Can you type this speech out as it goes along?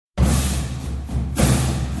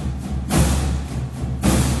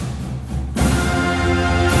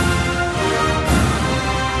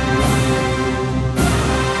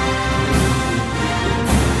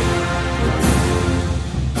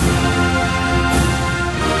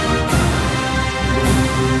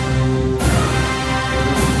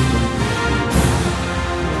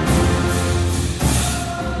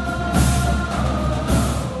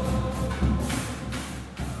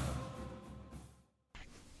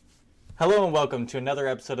Hello and welcome to another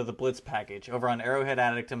episode of the Blitz Package over on Arrowhead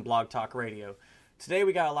Addict and Blog Talk Radio. Today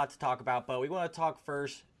we got a lot to talk about, but we want to talk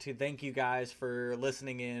first to thank you guys for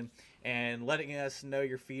listening in and letting us know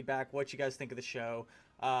your feedback, what you guys think of the show.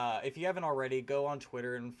 If you haven't already, go on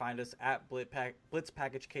Twitter and find us at Blitz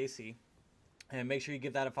Package KC. And make sure you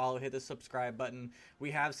give that a follow, hit the subscribe button. We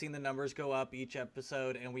have seen the numbers go up each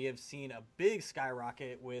episode, and we have seen a big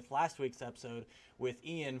skyrocket with last week's episode with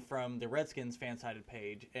Ian from the Redskins fan-sided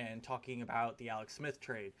page and talking about the Alex Smith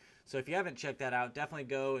trade. So if you haven't checked that out, definitely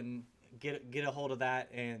go and get a hold of that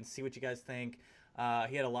and see what you guys think.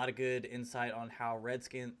 He had a lot of good insight on how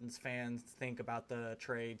Redskins fans think about the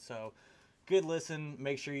trade. So good listen.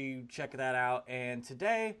 Make sure you check that out. And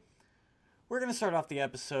today we're going to start off the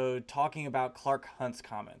episode talking about Clark Hunt's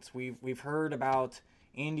comments. We've heard about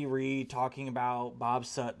Andy Reid talking about Bob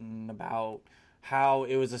Sutton, about how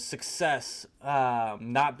it was a success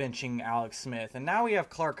not benching Alex Smith. And now we have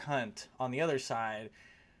Clark Hunt on the other side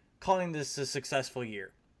calling this a successful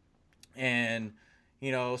year. And,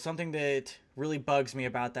 you know, something that really bugs me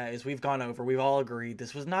about that is we've all agreed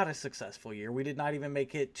this was not a successful year. We did not even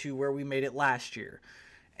make it to where we made it last year.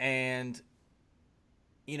 And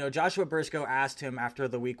you know, Joshua Briscoe asked him after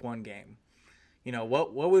the week 1 game, you know,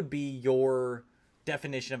 what would be your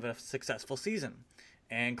definition of a successful season?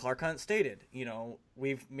 And Clark Hunt stated, you know,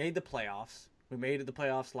 we've made the playoffs. We made the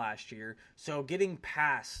playoffs last year. So getting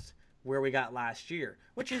past where we got last year,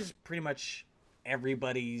 which is pretty much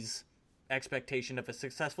everybody's expectation of a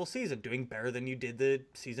successful season, doing better than you did the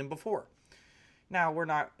season before. Now, we're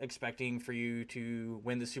not expecting for you to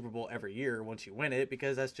win the Super Bowl every year once you win it,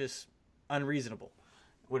 because that's just unreasonable.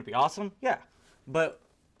 Would it be awesome? Yeah. But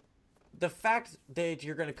the fact that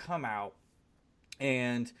you're going to come out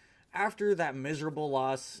and after that miserable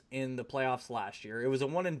loss in the playoffs last year, it was a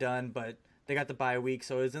one and done, but they got the bye week,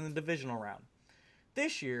 so it was in the divisional round.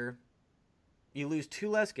 This year, you lose 2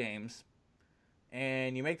 less games,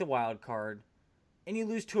 and you make the wild card, and you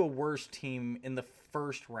lose to a worse team in the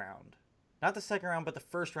first round. Not the second round, but the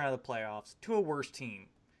first round of the playoffs, to a worse team.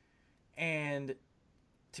 And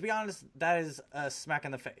to be honest, that is a smack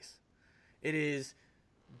in the face. It is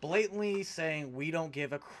blatantly saying we don't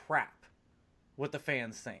give a crap what the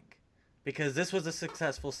fans think, because this was a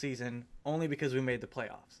successful season only because we made the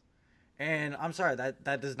playoffs. And I'm sorry,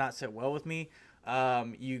 that does not sit well with me.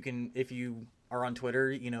 You can, if you are on Twitter,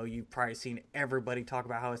 you know, you've probably seen everybody talk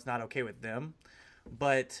about how it's not okay with them.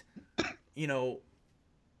 But, you know,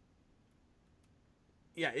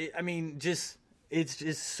 yeah, it's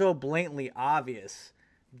just so blatantly obvious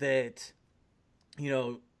that, you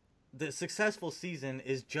know, the successful season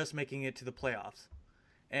is just making it to the playoffs.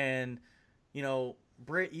 And, you know,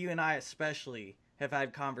 Britt, you and I especially have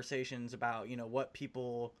had conversations about, you know, what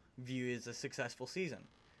people view as a successful season.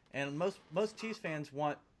 And most Chiefs fans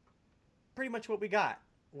want pretty much what we got.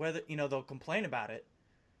 Whether, you know, they'll complain about it,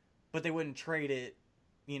 but they wouldn't trade it,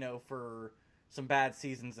 you know, for some bad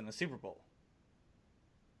seasons in a Super Bowl.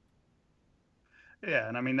 Yeah,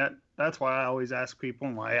 and I mean that's why I always ask people,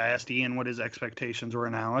 and why I asked Ian what his expectations were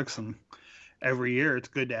in Alex, and every year it's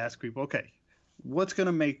good to ask people, okay, what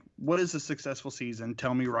is a successful season?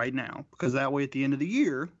 Tell me right now, because that way at the end of the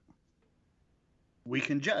year we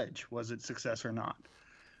can judge, was it success or not.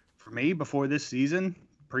 For me, before this season,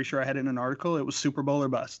 pretty sure I had it in an article, it was Super Bowl or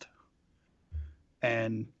bust.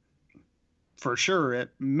 And for sure, at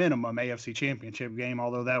minimum, AFC Championship game,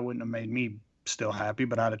 although that wouldn't have made me still happy,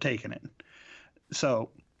 but I'd have taken it. So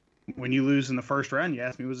when you lose in the first round, you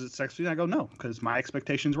ask me, was it successful? I go, no, because my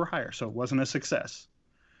expectations were higher, so it wasn't a success.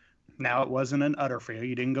 Now, it wasn't an utter failure.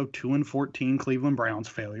 You didn't go 2-14 Cleveland Browns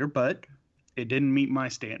failure, but it didn't meet my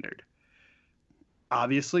standard.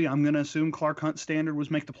 Obviously, I'm going to assume Clark Hunt's standard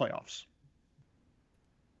was make the playoffs.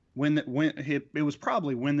 It was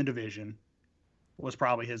probably win the division was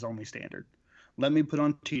probably his only standard. Let me put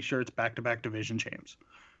on T-shirts, back-to-back division champs,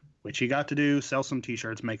 which he got to do, sell some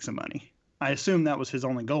T-shirts, make some money. I assume that was his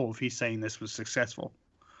only goal if he's saying this was successful.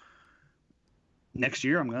 Next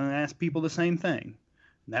year, I'm going to ask people the same thing.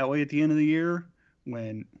 That way, at the end of the year,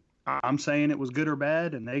 when I'm saying it was good or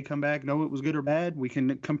bad, and they come back, no, it was good or bad, we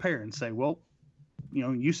can compare and say, well, you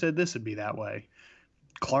know, you said this would be that way.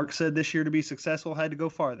 Clark said this year to be successful had to go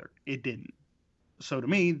farther. It didn't. So to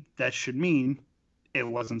me, that should mean it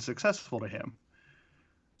wasn't successful to him.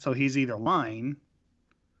 So he's either lying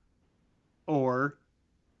or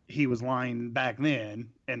he was lying back then,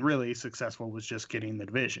 and really successful was just getting the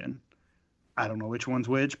division. I don't know which one's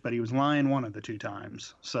which, but he was lying one of the two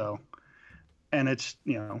times. So, and it's,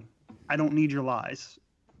 you know, I don't need your lies.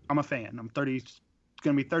 I'm a fan. I'm going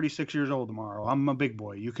to be 36 years old tomorrow. I'm a big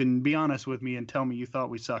boy. You can be honest with me and tell me you thought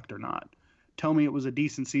we sucked or not. Tell me it was a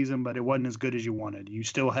decent season, but it wasn't as good as you wanted. You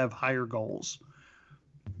still have higher goals.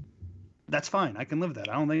 That's fine. I can live with that.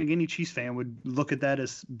 I don't think any Chiefs fan would look at that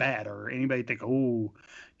as bad or anybody think, oh,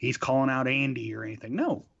 he's calling out Andy or anything.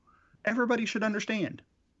 No. Everybody should understand.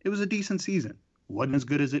 It was a decent season. Wasn't as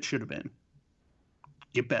good as it should have been.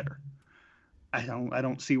 Get better. I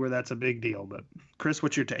don't see where that's a big deal. But Chris,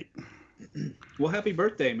 what's your take? Well, happy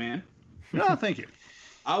birthday, man. Oh, thank you.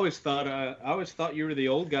 I always thought you were the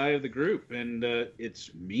old guy of the group, and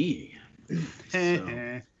it's me.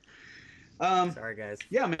 So, sorry, guys.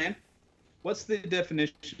 Yeah, man. What's the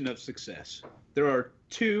definition of success? There are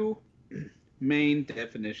two main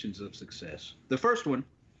definitions of success. The first one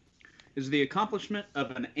is the accomplishment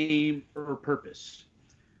of an aim or purpose.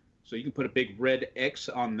 So you can put a big red X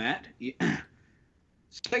on that.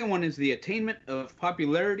 Second one is the attainment of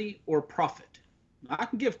popularity or profit. I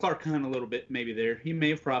can give Clark Hunt a little bit maybe there. He may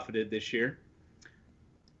have profited this year.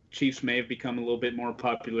 Chiefs may have become a little bit more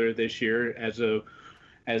popular this year as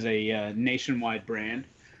a nationwide brand.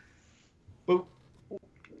 But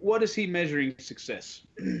what is he measuring success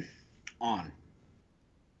on?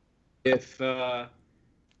 If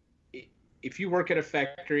you work at a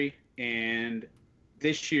factory and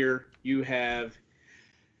this year you have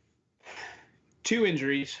 2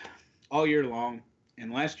 injuries all year long,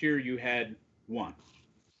 and last year you had 1,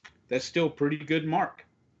 that's still a pretty good mark,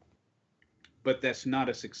 but that's not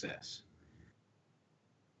a success.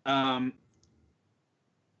 I'm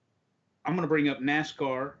going to bring up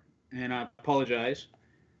NASCAR, and I apologize,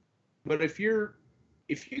 but if you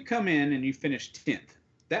come in and you finish 10th,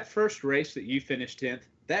 that first race that you finished 10th,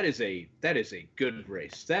 that is a good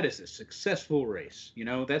race. That is a successful race. You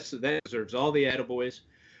know, that deserves all the attaboys.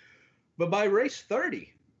 But by race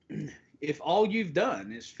 30, if all you've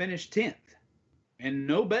done is finish 10th and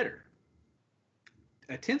no better,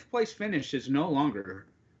 a 10th place finish is no longer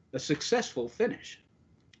a successful finish.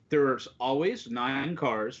 There's always 9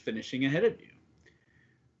 cars finishing ahead of you.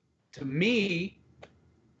 To me,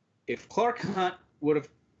 if Clark Hunt would have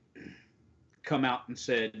come out and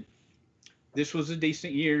said, this was a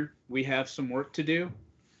decent year, we have some work to do,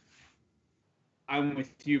 I'm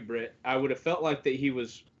with you, Brett. I would have felt like that he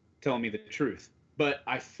was telling me the truth, but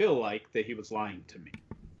I feel like that he was lying to me.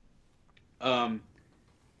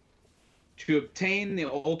 To obtain the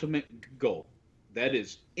ultimate goal, that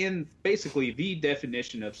is in basically the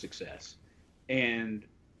definition of success. And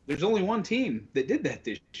there's only one team that did that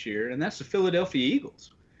this year, and that's the Philadelphia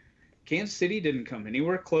Eagles. Kansas City didn't come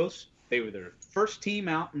anywhere close. They were their first team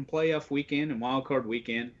out in playoff weekend and wild card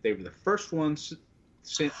weekend. They were the first ones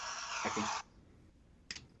since.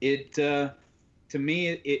 To me,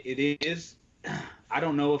 it is. I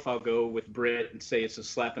don't know if I'll go with Brett and say it's a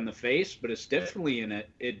slap in the face, but it's definitely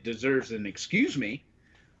it deserves an excuse me,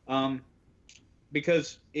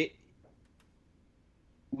 because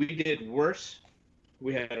we did worse.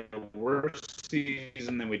 We had a worse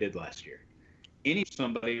season than we did last year.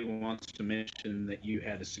 Somebody wants to mention that you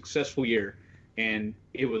had a successful year and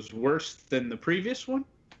it was worse than the previous one,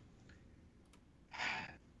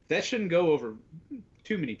 that shouldn't go over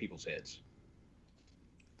too many people's heads.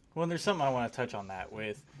 Well, there's something I want to touch on that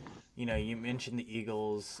with, you mentioned the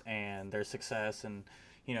Eagles and their success, and,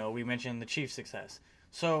 we mentioned the Chiefs' success.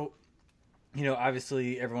 So,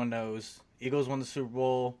 obviously everyone knows Eagles won the Super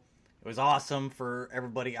Bowl. It was awesome for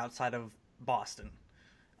everybody outside of Boston.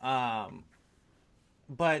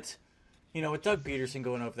 But, with Doug Peterson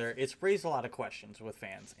going over there, it's raised a lot of questions with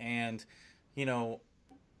fans. And,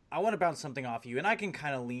 I want to bounce something off you, and I can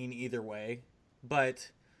kind of lean either way.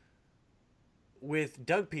 But with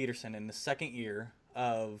Doug Peterson in the second year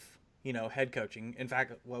of, head coaching, in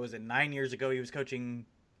fact, 9 years ago he was coaching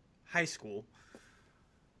high school.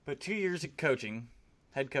 But 2 years of coaching,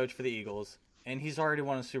 head coach for the Eagles, and he's already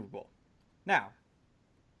won a Super Bowl. Now,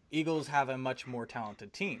 Eagles have a much more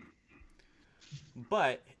talented team.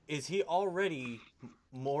 But is he already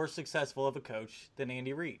more successful of a coach than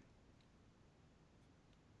Andy Reid?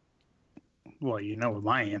 Well, what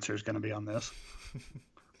my answer is going to be on this.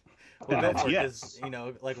 Well, that's yes.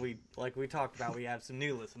 Like we talked about, we have some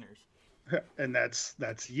new listeners. And that's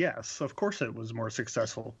yes. Of course it was more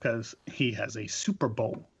successful because he has a Super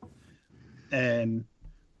Bowl. And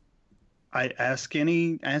I ask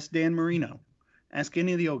Dan Marino, ask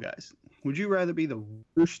any of the old guys, would you rather be the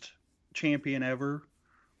worst champion ever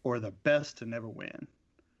or the best to never win?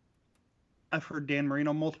 I've heard Dan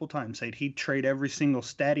Marino multiple times say he'd trade every single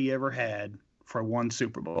stat he ever had for one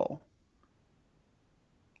Super Bowl.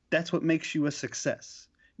 That's what makes you a success.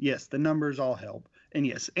 Yes, the numbers all help. And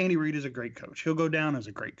yes, Andy Reid is a great coach. He'll go down as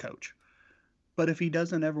a great coach. But if he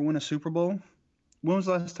doesn't ever win a Super Bowl, when was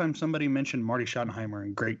the last time somebody mentioned Marty Schottenheimer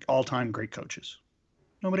and great all-time great coaches?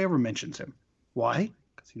 Nobody ever mentions him. Why?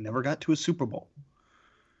 Because he never got to a Super Bowl.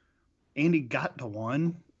 Andy got to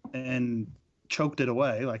one and choked it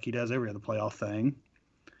away like he does every other playoff thing.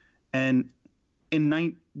 And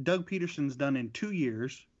Doug Peterson's done in 2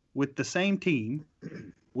 years with the same team,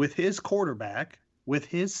 with his quarterback, with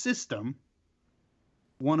his system,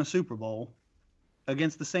 won a Super Bowl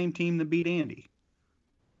against the same team that beat Andy.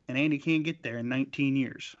 And Andy can't get there in 19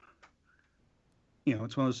 years. You know,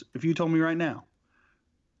 it's one of those, if you told me right now,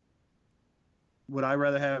 would I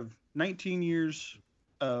rather have 19 years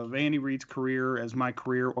of Andy Reid's career as my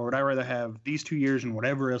career, or would I rather have these 2 years and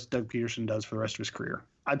whatever else Doug Peterson does for the rest of his career?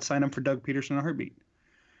 I'd sign up for Doug Peterson in a heartbeat.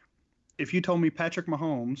 If you told me Patrick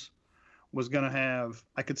Mahomes was going to have,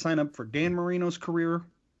 I could sign up for Dan Marino's career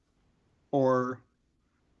or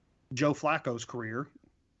Joe Flacco's career,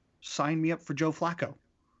 sign me up for Joe Flacco.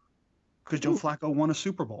 Because Joe Flacco won a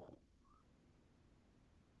Super Bowl.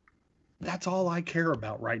 That's all I care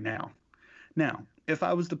about right now. Now, if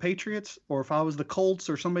I was the Patriots or if I was the Colts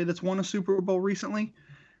or somebody that's won a Super Bowl recently,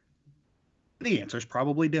 the answer is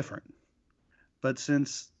probably different. But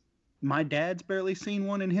since my dad's barely seen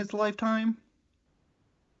one in his lifetime,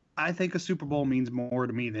 I think a Super Bowl means more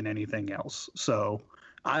to me than anything else. So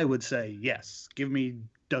I would say, yes, give me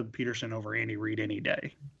Doug Peterson over Andy Reid any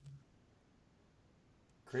day.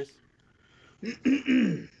 Chris?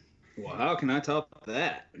 Well, how can I top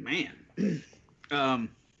that? Man. I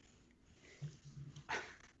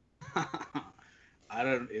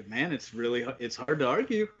don't, man, it's hard to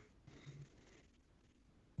argue.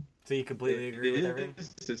 So you completely agree with everything?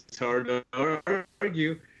 It's hard to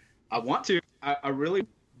argue. I want to. I really,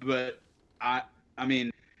 but I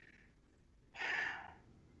mean,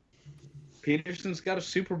 Peterson's got a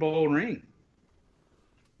Super Bowl ring.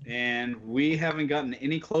 And we haven't gotten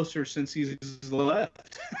any closer since he's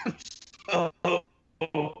left. So,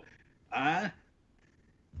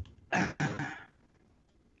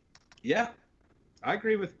 yeah, I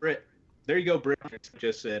agree with Brett. There you go, Brett.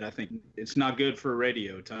 Just said, I think it's not good for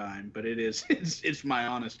radio time, but it is. It's my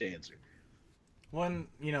honest answer. When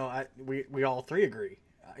we all three agree.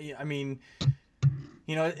 I mean,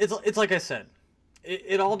 it's like I said,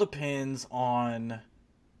 it all depends on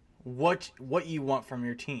what you want from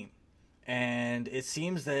your team. And it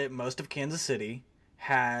seems that most of Kansas City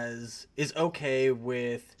is okay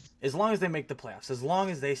with, as long as they make the playoffs, as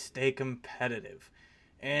long as they stay competitive.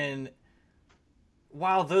 And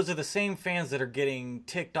while those are the same fans that are getting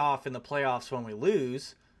ticked off in the playoffs when we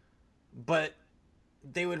lose, but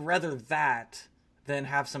they would rather that than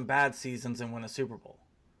have some bad seasons and win a Super Bowl.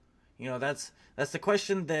 That's the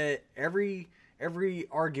question that every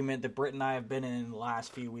argument that Britt and I have been in the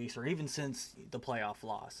last few weeks, or even since the playoff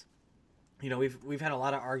loss, we've had a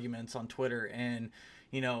lot of arguments on Twitter, and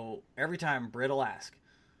every time Britt will ask,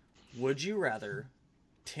 would you rather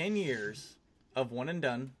 10 years of one and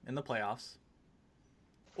done in the playoffs,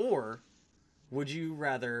 or would you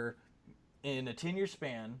rather in a 10-year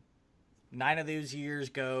span, 9 of those years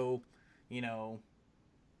go 4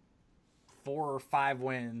 or 5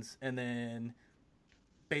 wins, and then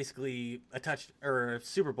basically a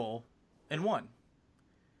Super Bowl and 1.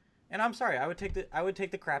 And I'm sorry, I would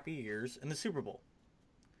take the crappy years in the Super Bowl.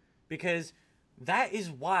 Because that is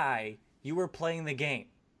why you were playing the game.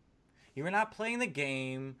 You were not playing the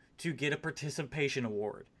game to get a participation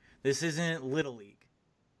award. This isn't Little League,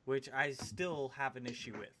 which I still have an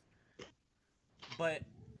issue with. But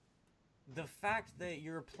the fact that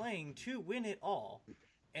you're playing to win it all,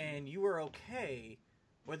 and you are okay,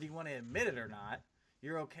 whether you want to admit it or not,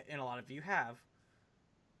 you're okay, and a lot of you have,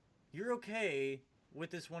 you're okay with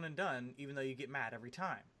this one and done, even though you get mad every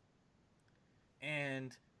time.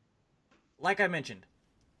 And like I mentioned,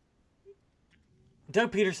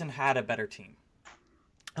 Doug Peterson had a better team.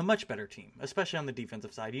 A much better team, especially on the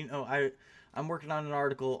defensive side. I'm working on an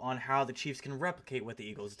article on how the Chiefs can replicate what the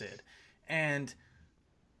Eagles did. And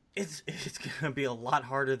it's going to be a lot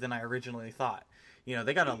harder than I originally thought.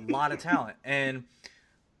 They got a lot of talent. And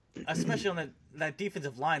especially on that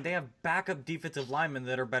defensive line, they have backup defensive linemen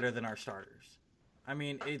that are better than our starters. I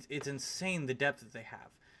mean, it's insane the depth that they have.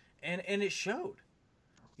 And it showed.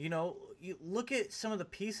 You look at some of the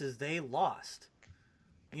pieces they lost.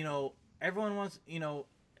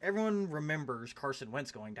 Everyone remembers Carson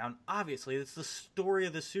Wentz going down. Obviously, it's the story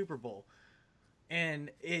of the Super Bowl. And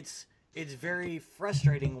it's very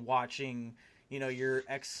frustrating watching, your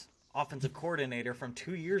ex-offensive coordinator from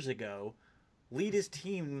 2 years ago lead his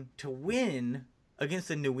team to win against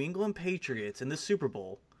the New England Patriots in the Super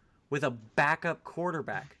Bowl with a backup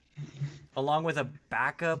quarterback, along with a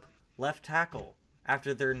backup left tackle.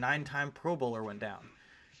 after their 9-time Pro Bowler went down.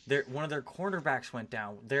 One of their cornerbacks went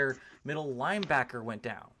down. Their middle linebacker went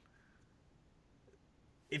down.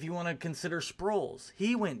 If you want to consider Sproles,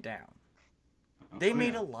 he went down. They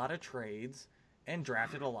made a lot of trades and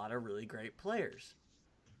drafted a lot of really great players.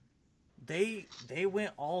 They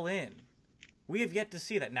went all in. We have yet to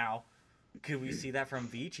see that. Now, could we see that from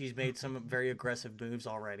Veach? He's made some very aggressive moves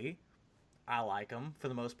already. I like him for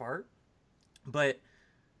the most part. But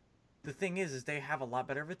the thing is they have a lot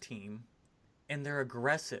better of a team, and they're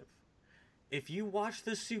aggressive. If you watch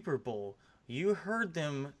the Super Bowl, you heard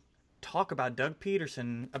them talk about Doug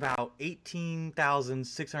Peterson about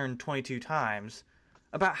 18,622 times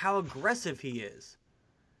about how aggressive he is.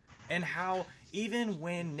 And how even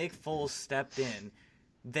when Nick Foles stepped in,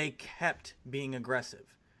 they kept being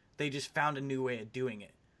aggressive. They just found a new way of doing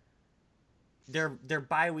it. Their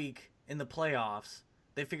bye week in the playoffs,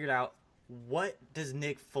 they figured out, what does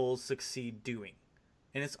Nick Foles succeed doing?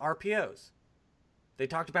 And it's RPOs. They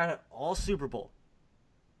talked about it all Super Bowl.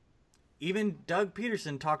 Even Doug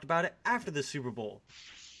Peterson talked about it after the Super Bowl.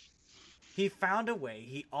 He found a way,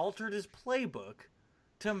 he altered his playbook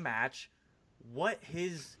to match what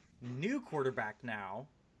his new quarterback now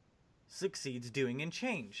succeeds doing and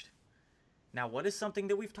changed. Now, what is something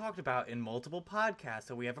that we've talked about in multiple podcasts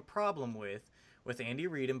that we have a problem with Andy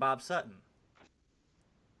Reid and Bob Sutton?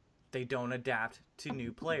 They don't adapt to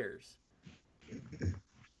new players.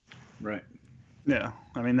 Right. Yeah,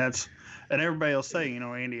 I mean, and everybody will say,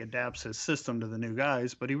 Andy adapts his system to the new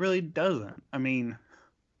guys, but he really doesn't. I mean,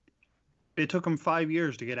 it took him 5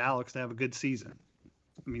 years to get Alex to have a good season.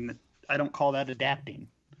 I mean, I don't call that adapting.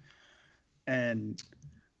 And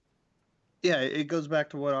yeah, it goes back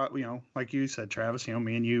to what, like you said, Travis,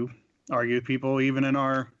 me and you argue with people even in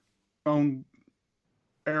our own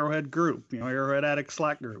Arrowhead group, Arrowhead Addict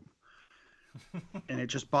Slack group. And it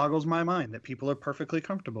just boggles my mind that people are perfectly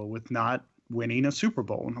comfortable with not winning a Super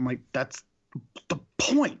Bowl. And I'm like, that's the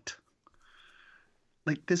point.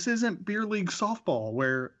 Like, this isn't beer league softball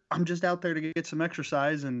where I'm just out there to get some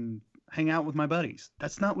exercise and hang out with my buddies.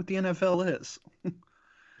 That's not what the NFL is.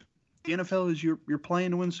 The NFL is you're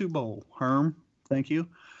playing to win Super Bowl. Herm, thank you.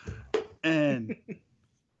 And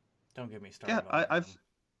don't get me started. Yeah,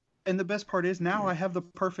 and the best part is now I have the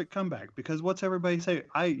perfect comeback, because what's everybody say?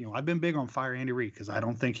 I've been big on fire Andy Reid because I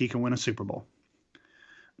don't think he can win a Super Bowl.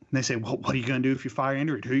 And they say, well, what are you going to do if you fire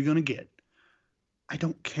Andy Reid? Who are you going to get? I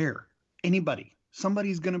don't care. Anybody.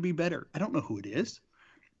 Somebody's going to be better. I don't know who it is.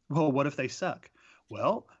 Well, what if they suck?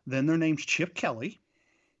 Well, then their name's Chip Kelly,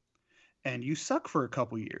 and you suck for a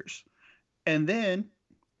couple years. And then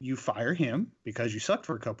you fire him because you sucked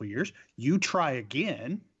for a couple years. You try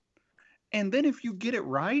again. And then if you get it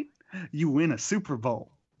right, you win a Super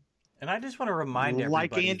Bowl. And I just want to remind everybody,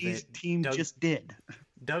 like Andy's team just did.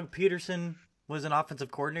 Doug Peterson was an offensive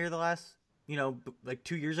coordinator the last, like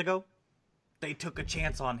 2 years ago. They took a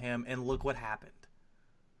chance on him, and look what happened.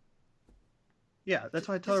 Yeah, that's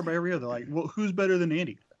why I tell everybody every year. They're like, well, who's better than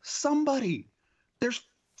Andy? Somebody. There's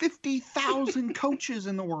 50,000 coaches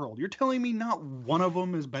in the world. You're telling me not one of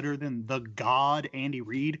them is better than the god Andy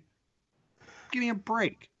Reid? Give me a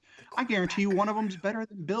break. I guarantee you one of them's better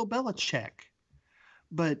than Bill Belichick.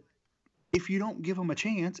 But if you don't give them a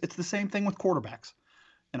chance, it's the same thing with quarterbacks.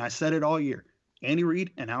 And I said it all year. Andy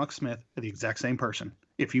Reid and Alex Smith are the exact same person.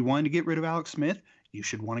 If you wanted to get rid of Alex Smith, you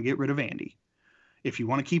should want to get rid of Andy. If you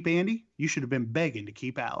want to keep Andy, you should have been begging to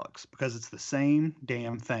keep Alex, because it's the same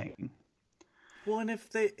damn thing. Well, and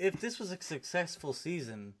if this was a successful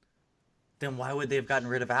season, then why would they have gotten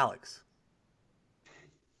rid of Alex?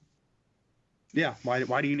 Yeah,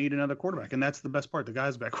 why do you need another quarterback? And that's the best part. The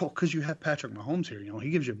guy's back. Well, because you have Patrick Mahomes here. He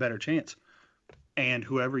gives you a better chance. And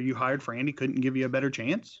whoever you hired for Andy couldn't give you a better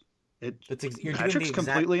chance. Patrick's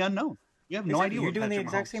completely unknown. You have no idea. You're doing the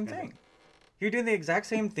exact same thing. You're doing the exact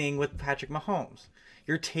same thing with Patrick Mahomes.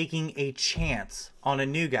 You're taking a chance on a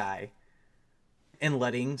new guy and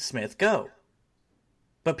letting Smith go.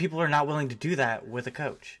 But people are not willing to do that with a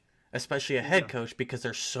coach, especially a head coach, because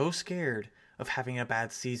they're so scared of having a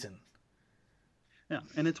bad season. Yeah,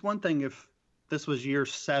 and it's one thing if this was year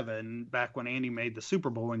 7, back when Andy made the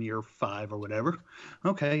Super Bowl in year 5 or whatever.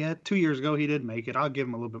 Okay, yeah, 2 years ago he did make it. I'll give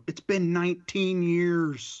him a little bit. It's been 19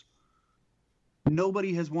 years.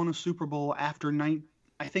 Nobody has won a Super Bowl after 9.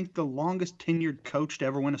 I think the longest tenured coach to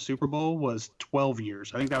ever win a Super Bowl was 12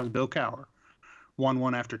 years. I think that was Bill Cowher. Won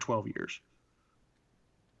one after 12 years.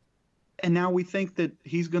 And now we think that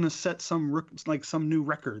he's going to set some new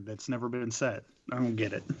record that's never been set. I don't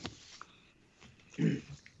get it.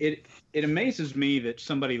 It amazes me that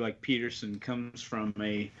somebody like Peterson comes from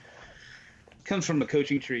comes from a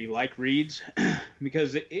coaching tree like Reed's,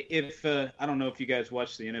 because if I don't know if you guys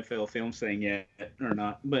watched the NFL film thing yet or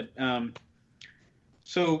not, but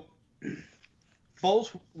so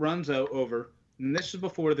Foles runs over, and this is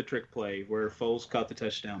before the trick play where Foles caught the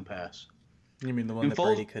touchdown pass. You mean the one And that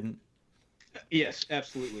Foles, Brady couldn't? Yes,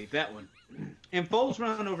 absolutely, that one. And Foles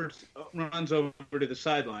runs over to the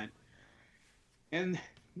sideline, and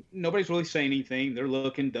nobody's really saying anything. They're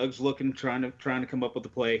looking. Doug's looking, trying to come up with a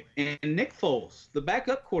play. And Nick Foles, the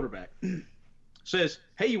backup quarterback, says,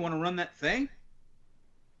 "Hey, you want to run that thing?"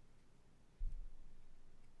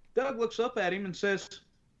 Doug looks up at him and says,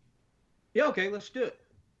 "Yeah, okay, let's do it."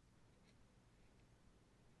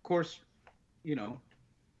 Of course,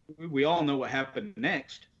 we all know what happened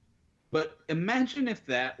next. But imagine if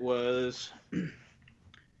that was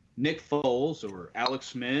Nick Foles or Alex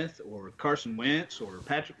Smith or Carson Wentz or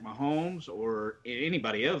Patrick Mahomes or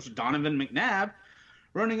anybody else, Donovan McNabb,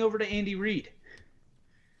 running over to Andy Reid.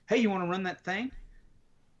 "Hey, you want to run that thing?"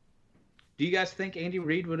 Do you guys think Andy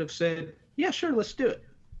Reid would have said, "Yeah, sure, let's do it"?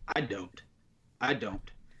 I don't.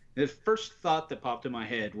 The first thought that popped in my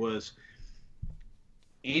head was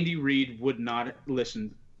Andy Reid would not have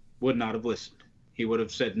listened. He would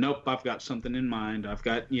have said, "Nope, I've got something in mind. I've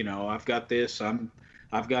got this.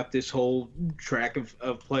 I've got this whole track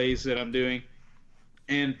of plays that I'm doing."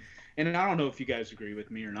 And I don't know if you guys agree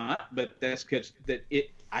with me or not, but that's because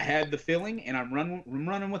I had the feeling, and I'm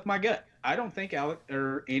running with my gut. I don't think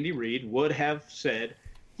Andy Reid would have said,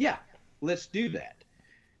 "Yeah, let's do that."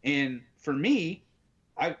 And for me,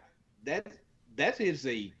 that is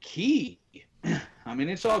a key. I mean,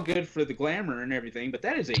 it's all good for the glamour and everything, but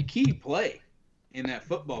that is a key play in that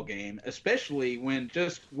football game, especially when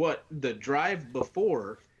the drive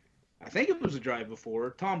before, I think it was the drive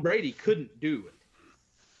before, Tom Brady couldn't do it.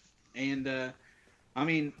 And, I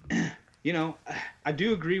mean, I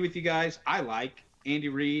do agree with you guys. I like Andy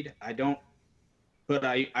Reid. I don't, but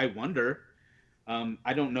I wonder.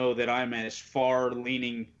 I don't know that I'm as far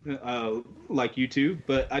leaning like you two,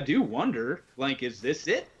 but I do wonder, is this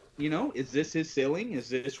it? Is this his ceiling? Is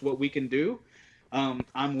this what we can do?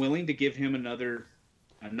 I'm willing to give him another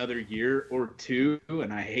year or two,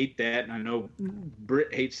 and I hate that, and I know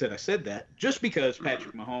Britt hates that I said that, just because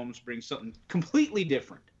Patrick Mahomes brings something completely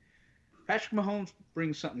different.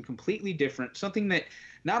 Something that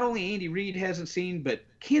not only Andy Reid hasn't seen, but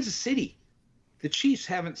Kansas City, the Chiefs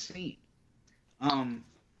haven't seen, and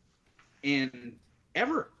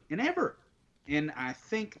ever. And I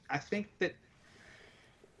think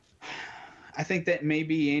that may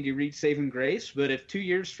be Andy Reid's saving grace, but if 2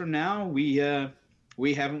 years from now we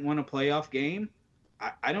haven't won a playoff game,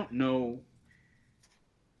 I don't know.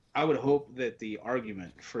 I would hope that the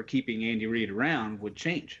argument for keeping Andy Reid around would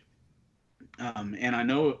change. And I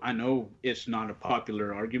know it's not a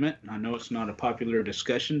popular argument. I know it's not a popular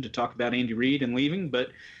discussion to talk about Andy Reid and leaving,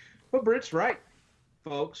 but Britt's right,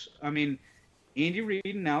 folks. I mean, Andy Reid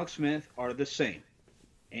and Alex Smith are the same,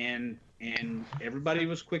 and everybody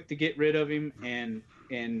was quick to get rid of him, and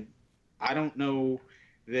I don't know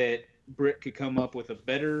that Britt could come up with a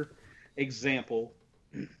better example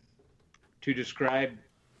to describe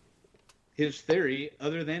his theory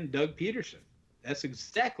other than Doug Peterson. That's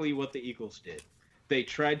exactly what the Eagles did. They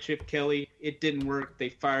tried Chip Kelly. It didn't work. They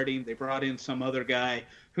fired him. They brought in some other guy.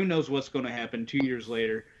 Who knows what's going to happen 2 years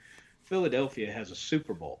later? Philadelphia has a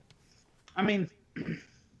Super Bowl. I mean,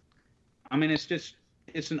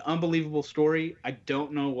 it's an unbelievable story. I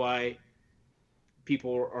don't know why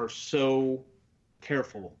people are so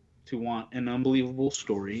careful to want an unbelievable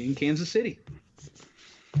story in Kansas City.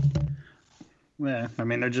 Yeah, I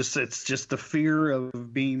mean, it's just the fear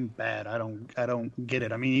of being bad. I don't get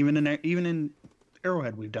it. I mean, even in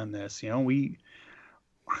Arrowhead, we've done this. We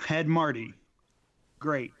had Marty,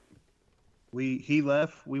 great. He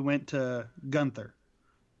left. We went to Gunther.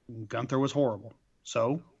 Gunther was horrible.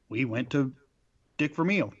 So we went to Dick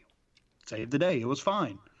Vermeil. Saved the day. It was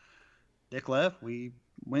fine. Dick left. We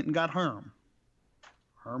went and got Herm.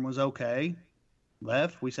 Herm was okay.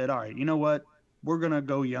 Left. We said, all right, you know what? We're gonna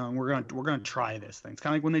go young. We're gonna try this thing. It's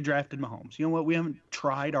kind of like when they drafted Mahomes. You know what? We haven't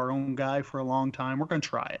tried our own guy for a long time. We're gonna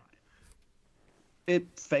try it.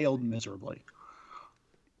 It failed miserably.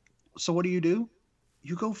 So what do?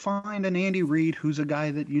 You go find an Andy Reid who's a guy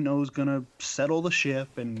that you know is gonna settle the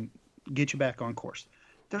ship and get you back on course.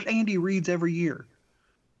 There's Andy Reids every year.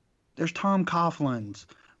 There's Tom Coughlin's.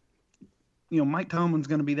 Mike Tomlin's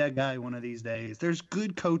going to be that guy one of these days. There's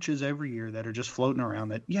good coaches every year that are just floating around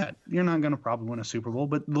that, yeah, you're not going to probably win a Super Bowl,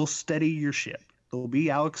 but they'll steady your ship. There'll be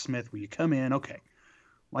Alex Smith where you come in, okay,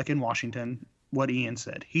 like in Washington, what Ian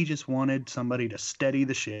said. He just wanted somebody to steady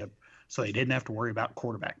the ship so they didn't have to worry about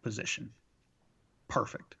quarterback position.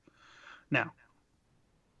 perfect. Now,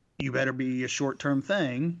 you better be a short-term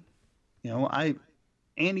thing.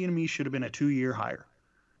 Andy and me should have been a 2-year hire,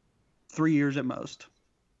 3 years at most.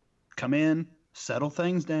 Come in, settle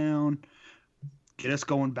things down, get us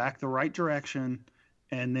going back the right direction,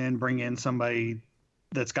 and then bring in somebody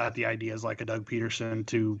that's got the ideas like a Doug Peterson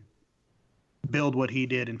to build what he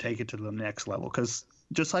did and take it to the next level. Because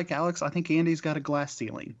just like Alex, I think Andy's got a glass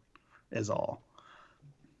ceiling is all.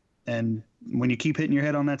 And when you keep hitting your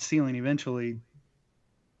head on that ceiling, eventually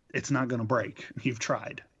it's not going to break. You've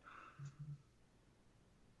tried.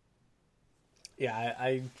 Yeah,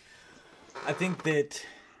 I think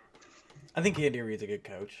Andy Reid's a good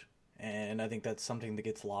coach, and I think that's something that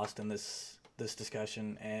gets lost in this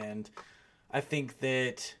discussion. And I think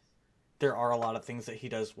that there are a lot of things that he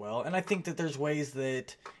does well, and I think that there's ways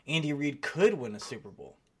that Andy Reid could win a Super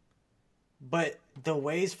Bowl. But the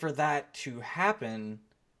ways for that to happen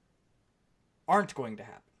aren't going to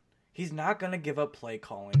happen. He's not going to give up play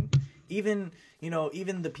calling. Even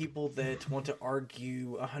the people that want to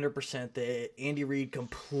argue 100% that Andy Reid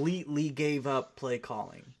completely gave up play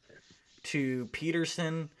calling to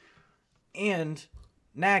Peterson and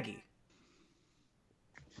Nagy.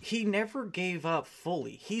 He never gave up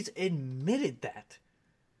fully. He's admitted that.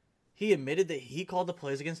 He admitted that he called the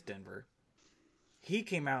plays against Denver. He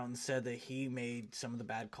came out and said that he made some of the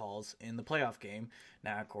bad calls in the playoff game.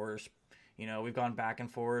 Now, of course, we've gone back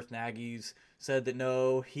and forth. Nagy's said that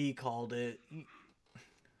no, he called it.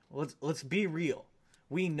 Let's be real.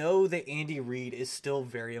 We know that Andy Reid is still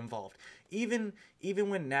very involved. Even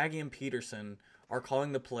when Nagy and Peterson are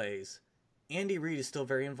calling the plays, Andy Reid is still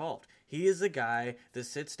very involved. He is the guy that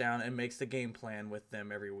sits down and makes the game plan with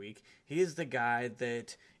them every week. He is the guy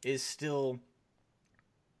that is still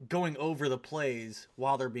going over the plays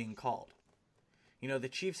while they're being called. The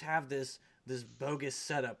Chiefs have this bogus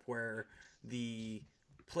setup where the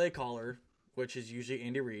play caller, which is usually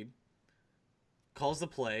Andy Reid, calls the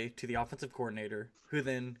play to the offensive coordinator, who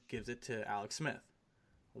then gives it to Alex Smith.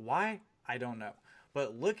 Why? I don't know.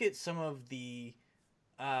 But look at some of the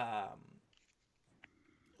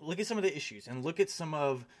issues and look at some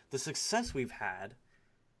of the success we've had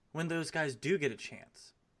when those guys do get a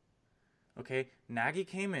chance. Okay, Nagy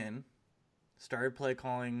came in, started play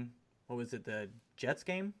calling, what was it, the Jets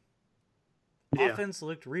game? Yeah. Offense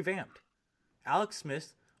looked revamped. Alex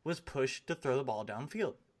Smith was pushed to throw the ball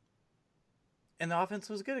downfield. And the offense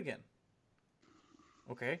was good again.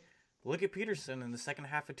 Okay, look at Peterson in the second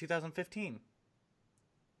half of 2015.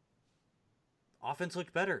 Offense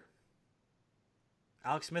looked better.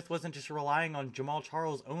 Alex Smith wasn't just relying on Jamal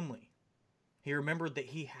Charles only. He remembered that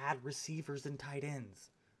he had receivers and tight ends.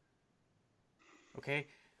 Okay,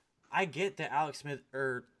 I get that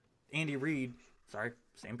Andy Reid,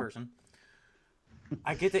 same person.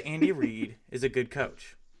 I get that Andy Reid is a good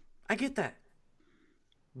coach. I get that.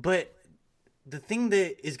 But the thing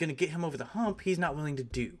that is going to get him over the hump, he's not willing to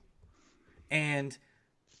do. And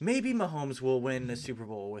maybe Mahomes will win the Super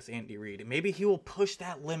Bowl with Andy Reid. And maybe he will push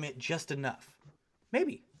that limit just enough.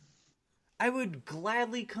 Maybe. I would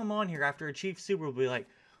gladly come on here after a Chiefs Super Bowl and be like,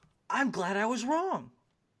 I'm glad I was wrong.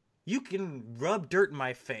 You can rub dirt in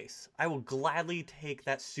my face. I will gladly take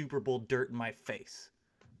that Super Bowl dirt in my face.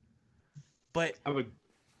 But go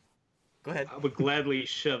ahead. I would gladly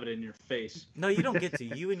shove it in your face. No, you don't get to.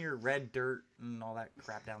 You and your red dirt and all that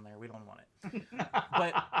crap down there. We don't want it.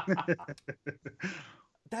 But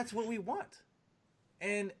that's what we want.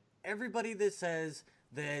 And everybody that says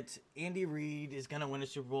that Andy Reid is going to win a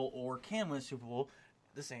Super Bowl or can win a Super Bowl,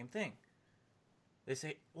 the same thing. They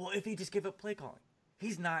say, well, if he just give up play calling.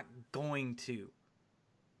 He's not going to.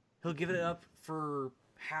 He'll give it up for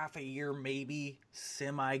half a year, maybe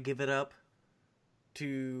give it up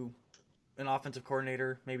to an offensive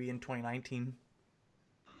coordinator, maybe in 2019.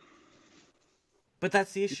 But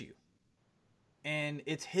that's the issue. And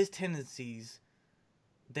it's his tendencies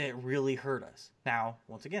that really hurt us. Now,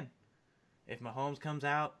 once again, if Mahomes comes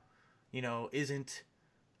out, isn't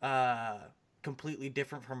completely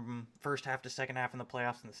different from first half to second half in the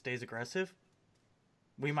playoffs and stays aggressive,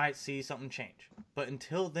 we might see something change. But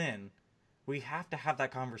until then, we have to have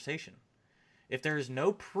that conversation. If there is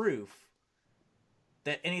no proof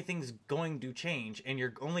that anything's going to change and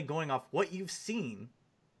you're only going off what you've seen,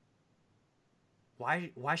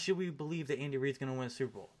 why should we believe that Andy Reid's going to win a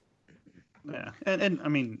Super Bowl? Yeah, and I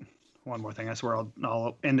mean, one more thing. I swear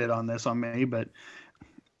I'll end it on this on me, but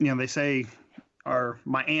they say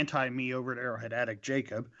my anti-me over at Arrowhead addict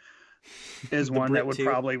Jacob is one that would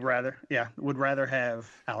probably rather have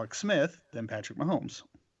Alex Smith than Patrick Mahomes,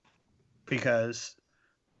 because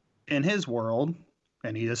in his world,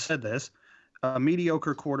 and he just said this, a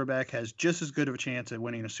mediocre quarterback has just as good of a chance at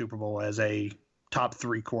winning a Super Bowl as a top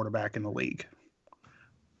 3 quarterback in the league.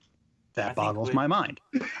 That boggles my mind.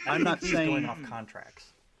 I'm not saying going off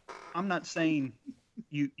contracts. I'm not saying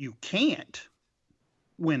you can't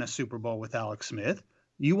win a Super Bowl with Alex Smith.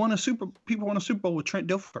 People want a Super Bowl with Trent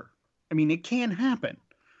Dilfer. I mean, it can happen.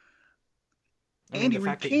 Andy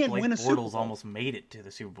Reid can win a Super Bowl. Almost made it to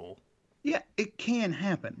the Super Bowl. Yeah, it can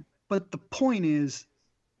happen. But the point is,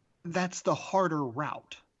 that's the harder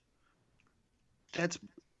route.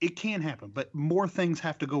 It can happen, but more things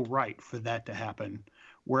have to go right for that to happen.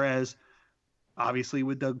 Whereas, obviously,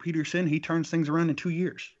 with Doug Peterson, he turns things around in 2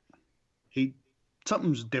 years.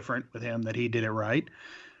 Something's different with him that he did it right.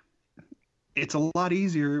 It's a lot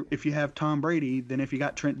easier if you have Tom Brady than if you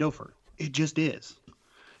got Trent Dilfer. It just is.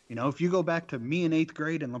 You know, if you go back to me in 8th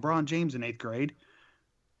grade and LeBron James in 8th grade,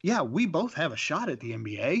 yeah, we both have a shot at the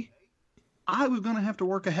NBA. I was going to have to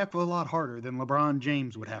work a heck of a lot harder than LeBron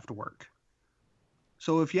James would have to work.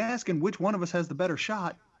 So if you're asking which one of us has the better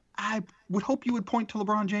shot, I would hope you would point to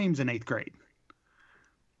LeBron James in 8th grade,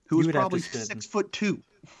 who was probably 6'2",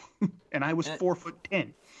 and I was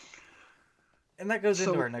 4'10". And that goes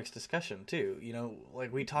into our next discussion too. You know,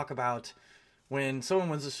 like we talk about when someone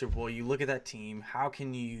wins the Super Bowl, you look at that team. How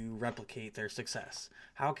can you replicate their success?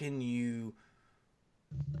 How can you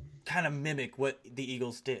kind of mimic what the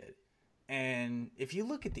Eagles did? And if you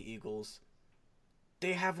look at the Eagles,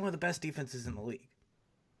 they have one of the best defenses in the league.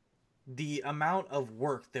 The amount of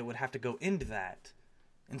work that would have to go into that,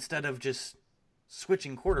 instead of just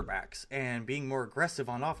switching quarterbacks and being more aggressive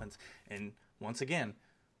on offense. And once again,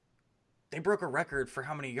 they broke a record for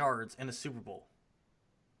how many yards in a Super Bowl.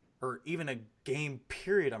 Or even a game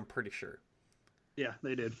period, I'm pretty sure. Yeah,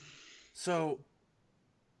 they did. So,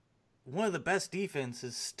 one of the best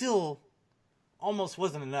defenses still almost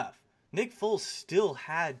wasn't enough. Nick Foles still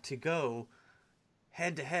had to go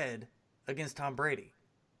head-to-head against Tom Brady.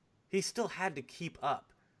 He still had to keep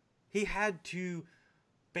up. He had to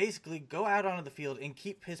basically go out onto the field and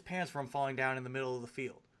keep his pants from falling down in the middle of the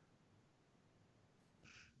field.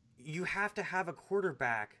 You have to have a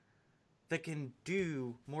quarterback that can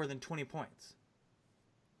do more than 20 points.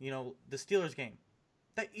 You know, the Steelers game,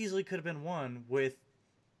 that easily could have been won with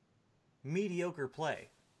mediocre play.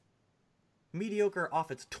 Mediocre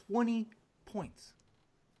offense, 20 points.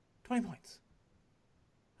 20 points.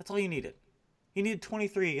 That's all you needed. You needed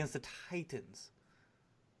 23 against the Titans.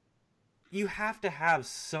 You have to have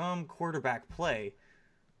some quarterback play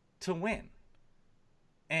to win.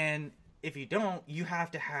 And if you don't, you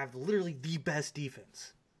have to have literally the best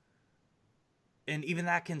defense. And even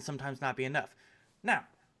that can sometimes not be enough. Now,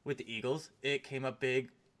 with the Eagles, it came up big.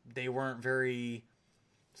 They weren't very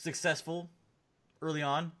successful early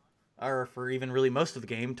on, or for even really most of the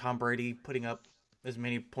game. Tom Brady putting up as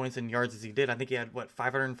many points and yards as he did. I think he had,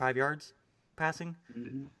 505 yards passing?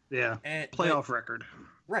 Yeah, playoff record.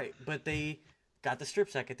 Right, but they got the strip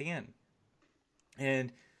sack at the end.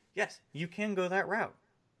 And, yes, you can go that route.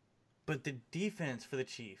 But the defense for the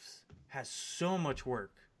Chiefs has so much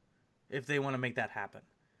work if they want to make that happen.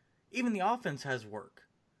 Even the offense has work.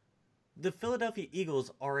 The Philadelphia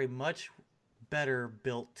Eagles are a much better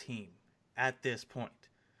built team at this point.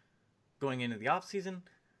 Going into the offseason,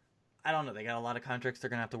 I don't know. They got a lot of contracts they're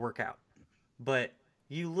going to have to work out. But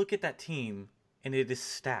you look at that team, and it is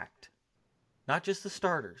stacked. Not just the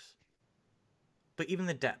starters, but even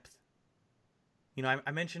the depth. You know,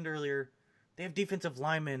 I mentioned earlier, they have defensive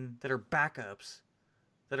linemen that are backups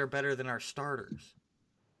that are better than our starters.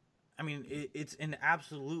 I mean, it's an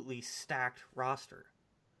absolutely stacked roster.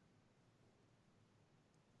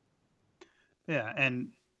 Yeah,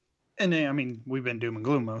 and I mean, we've been doom and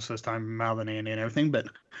gloom most of this time, mouthing Andy and everything, but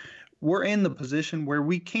we're in the position where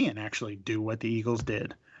we can actually do what the Eagles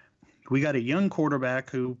did. We got a young quarterback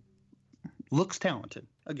who looks talented.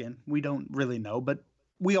 Again, we don't really know, but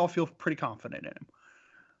we all feel pretty confident in him.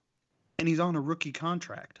 And he's on a rookie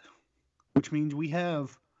contract, which means we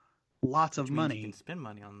have lots of money. You can spend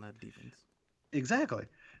money on that defense. Exactly.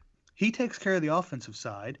 He takes care of the offensive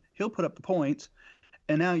side. He'll put up the points.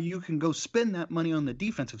 And now you can go spend that money on the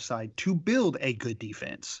defensive side to build a good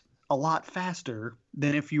defense a lot faster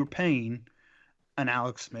than if you're paying an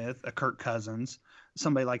Alex Smith, a Kirk Cousins,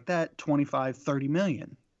 somebody like that, 25, 30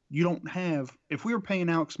 million. You don't have, if we were paying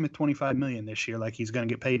Alex Smith 25 million this year, like he's going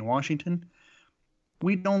to get paid in Washington,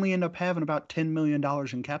 we'd only end up having about $10 million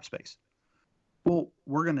in cap space. Well,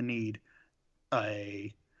 we're going to need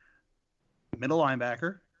a middle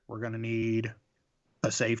linebacker. We're going to need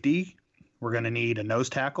a safety. We're going to need a nose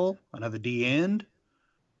tackle, another D end.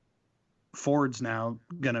 Ford's now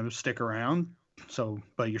going to stick around. So,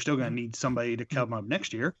 but you're still going to need somebody to come up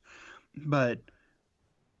next year. but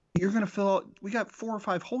you're going to fill. We got 4 or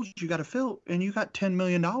 5 holes you got to fill, and you got $10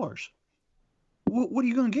 million. What are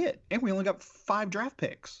you going to get? And we only got 5 draft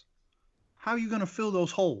picks. How are you going to fill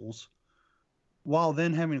those holes while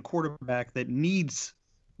then having a quarterback that needs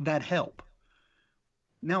that help?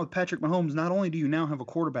 Now with Patrick Mahomes, not only do you now have a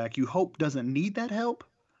quarterback you hope doesn't need that help,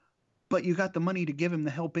 but you got the money to give him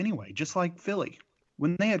the help anyway, just like Philly.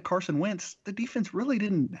 When they had Carson Wentz, the defense really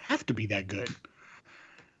didn't have to be that good.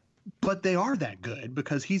 But they are that good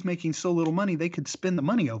because he's making so little money, they could spend the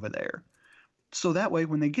money over there. So that way,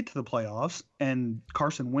 when they get to the playoffs and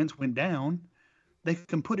Carson Wentz went down, they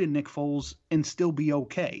can put in Nick Foles and still be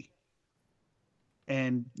okay.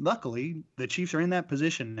 And luckily, the Chiefs are in that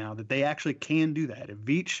position now that they actually can do that. If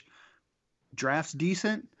Veach drafts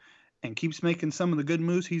decent and keeps making some of the good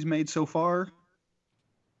moves he's made so far,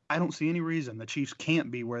 I don't see any reason the Chiefs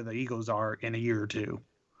can't be where the Eagles are in a year or two.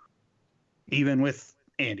 Even with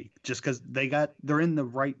Andy, just because they're in the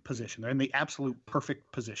right position. They're in the absolute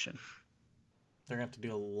perfect position. They're going to have to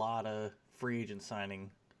do a lot of free agent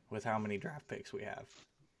signing with how many draft picks we have.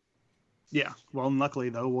 Yeah. Well, luckily,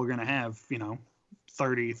 though, we're going to have,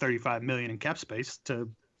 30, 35 million in cap space to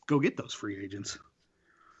go get those free agents.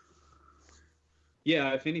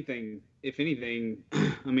 Yeah, if anything,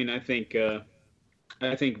 I mean, I think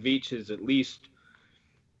Veach has at least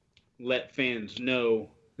let fans know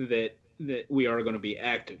that we are going to be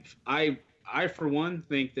active. I for one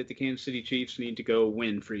think that the Kansas City Chiefs need to go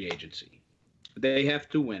win free agency. They have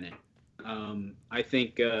to win it. I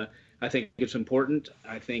think it's important.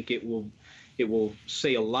 I think it will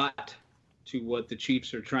say a lot to what the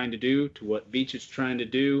Chiefs are trying to do, to what Veach is trying to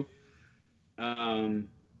do.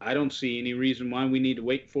 I don't see any reason why we need to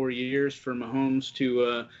wait 4 years for Mahomes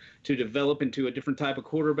to develop into a different type of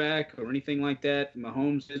quarterback or anything like that.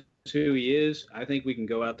 Mahomes is who he is. I think we can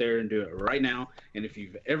go out there and do it right now. And if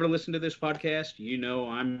you've ever listened to this podcast,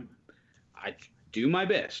 I do my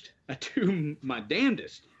best. I do my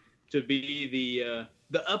damnedest to be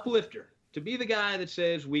the uplifter, to be the guy that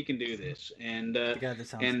says we can do this. And the guy that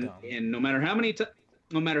sounds dumb. And no matter how many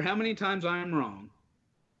times I'm wrong,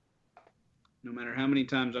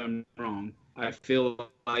 I feel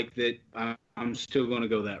like that I'm still going to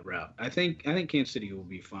go that route. I think Kansas City will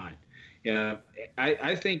be fine. Yeah,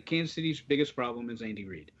 I think Kansas City's biggest problem is Andy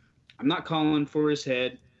Reid. I'm not calling for his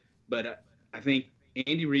head, but I think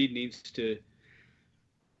Andy Reid needs to.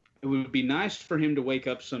 It would be nice for him to wake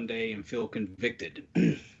up someday and feel convicted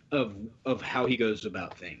of how he goes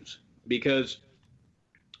about things, because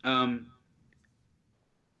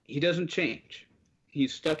he doesn't change.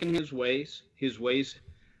 He's stuck in his ways. His ways,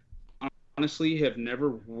 honestly, have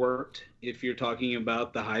never worked if you're talking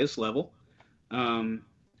about the highest level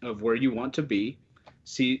of where you want to be.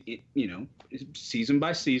 Season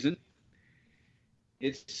by season.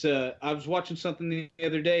 It's. I was watching something the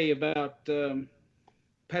other day about.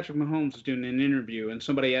 Patrick Mahomes was doing an interview, and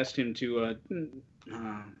somebody asked him to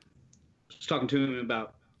was talking to him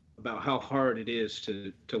about how hard it is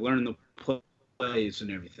to learn the plays and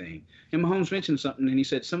everything. And Mahomes mentioned something, and he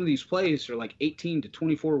said some of these plays are like 18 to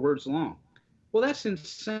 24 words long. Well, that's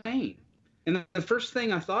insane. And the first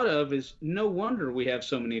thing I thought of is no wonder we have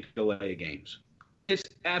so many delay games. It's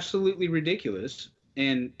absolutely ridiculous,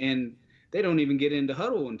 and they don't even get into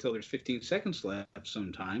huddle until there's 15 seconds left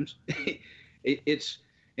sometimes. It's.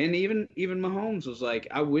 And even Mahomes was like,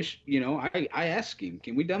 I wish, I asked him,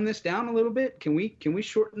 can we dumb this down a little bit? Can we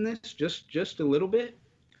shorten this just a little bit?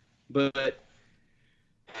 But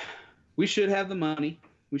we should have the money.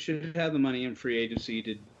 We should have the money in free agency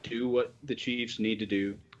to do what the Chiefs need to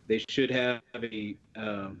do. They should have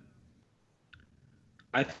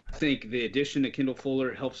I think the addition to Kendall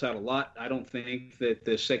Fuller helps out a lot. I don't think that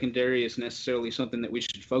the secondary is necessarily something that we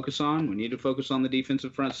should focus on. We need to focus on the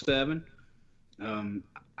defensive front seven.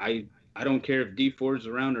 I don't care if D Ford's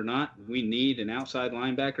around or not. We need an outside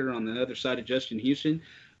linebacker on the other side of Justin Houston.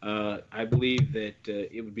 I believe that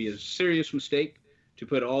it would be a serious mistake to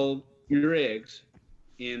put all your eggs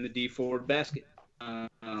in the D Ford basket.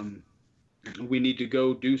 We need to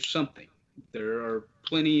go do something. There are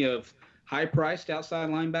plenty of high-priced outside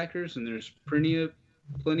linebackers, and there's plenty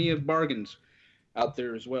of bargains out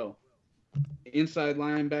there as well. Inside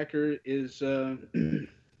linebacker is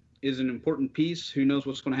an important piece. Who knows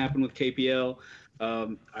what's going to happen with KPL?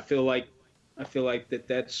 I feel like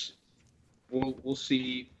that's we'll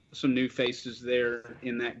see some new faces there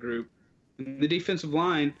in that group. The defensive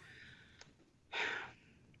line,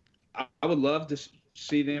 I would love to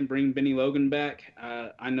see them bring Benny Logan back.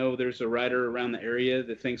 I know there's a writer around the area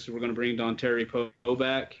that thinks that we're going to bring Don Terry Poe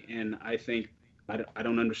back, and I think I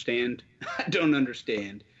don't understand. I don't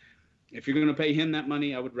understand. If you're going to pay him that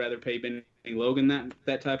money, I would rather pay Benny Logan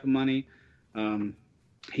that type of money.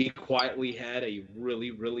 He quietly had a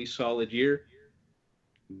really, really solid year,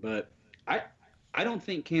 but I don't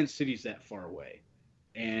think Kansas City's that far away.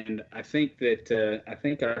 And I think that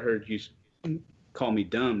I heard you call me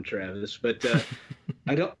dumb, Travis, but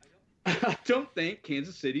I don't think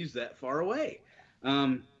Kansas City's that far away.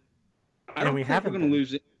 I don't think we're going to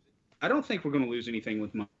lose it. I don't think we're going to lose anything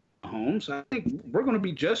with Mahomes. I think we're going to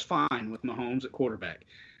be just fine with Mahomes at quarterback.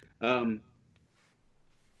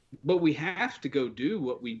 But we have to go do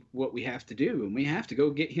what we have to do, and we have to go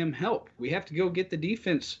get him help. We have to go get the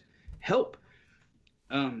defense help.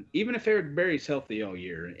 Even if Eric Berry's healthy all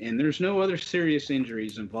year and there's no other serious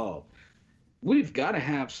injuries involved, we've got to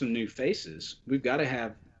have some new faces. We've got to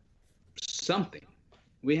have something.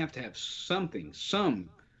 We have to have something, some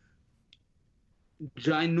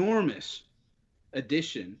ginormous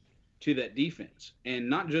addition to that defense, and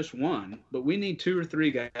not just one, but we need 2 or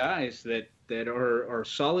 3 guys that are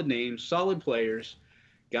solid names, solid players,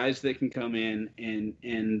 guys that can come in and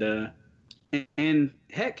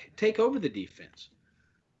heck, take over the defense.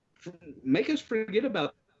 Make us forget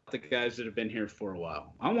about the guys that have been here for a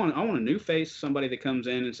while. I want a new face, somebody that comes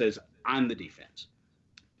in and says, "I'm the defense."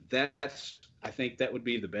 I think that would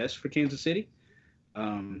be the best for Kansas City.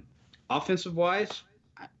 Offensive wise,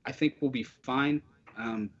 I think we'll be fine,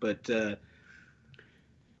 but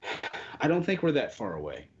I don't think we're that far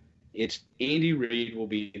away. It's Andy Reid will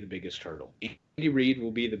be the biggest hurdle. Andy Reid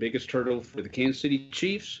will be the biggest hurdle for the Kansas City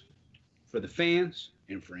Chiefs, for the fans,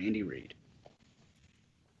 and for Andy Reid.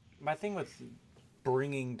 My thing with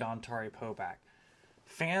bringing Dontari Poe back,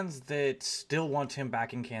 fans that still want him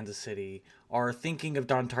back in Kansas City are thinking of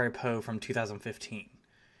Dontari Poe from 2015,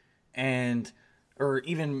 or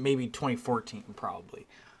even maybe 2014 probably.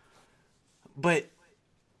 But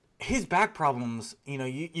his back problems,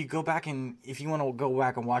 you go back and if you want to go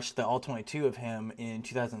back and watch the All-22 of him in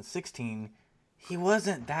 2016, he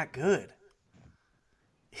wasn't that good.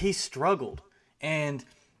 He struggled. And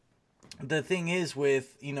the thing is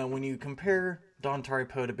with, when you compare Dontari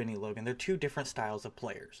Poe to Benny Logan, they're 2 different styles of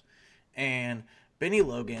players. And Benny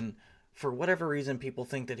Logan, for whatever reason, people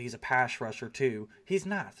think that he's a pass rusher too. He's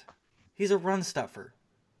not. He's a run stuffer,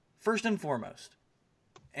 first and foremost.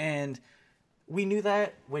 And we knew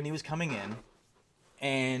that when he was coming in.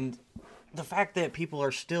 And the fact that people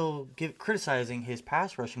are still criticizing his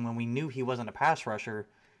pass rushing when we knew he wasn't a pass rusher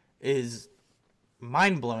is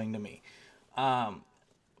mind-blowing to me.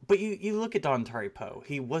 But you look at Dontari Poe,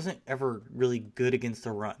 he wasn't ever really good against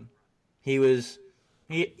the run. His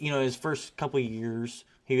first couple of years,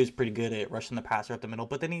 he was pretty good at rushing the passer up the middle,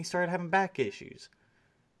 but then he started having back issues.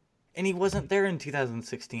 And he wasn't there in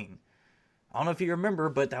 2016. I don't know if you remember,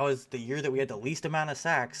 but that was the year that we had the least amount of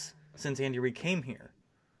sacks since Andy Reid came here.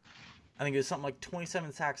 I think it was something like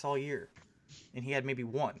 27 sacks all year, and he had maybe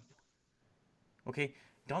 1. Okay,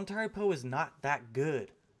 Dontari Poe is not that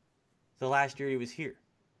good the last year he was here.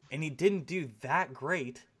 And he didn't do that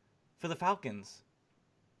great for the Falcons.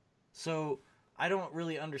 So I don't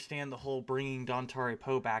really understand the whole bringing Dontari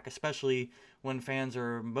Poe back, especially when fans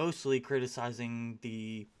are mostly criticizing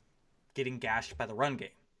the getting gashed by the run game.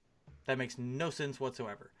 That makes no sense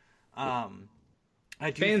whatsoever. Fans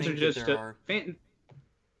are just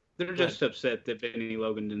they're just upset that Benny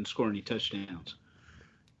Logan didn't score any touchdowns.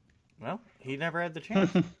 Well, he never had the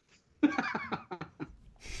chance.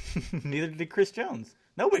 Neither did Chris Jones.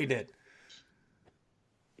 Nobody did.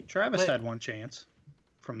 Travis had 1 chance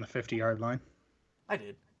from the 50-yard line. I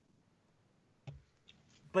did.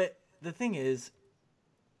 But the thing is,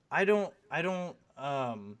 there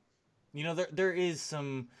is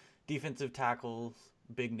some defensive tackles,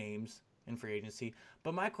 big names in free agency.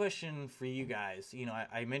 But my question for you guys,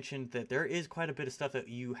 I mentioned that there is quite a bit of stuff that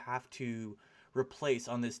you have to replace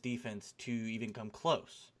on this defense to even come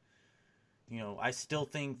close. I still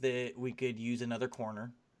think that we could use another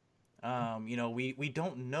corner. We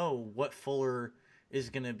don't know what Fuller is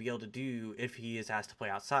going to be able to do if he is asked to play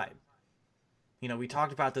outside. We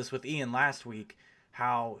talked about this with Ian last week,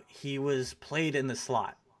 how he was played in the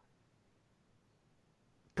slot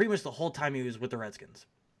pretty much the whole time he was with the Redskins.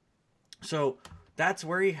 So that's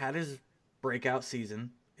where he had his breakout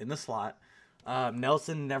season, in the slot.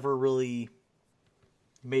 Nelson never really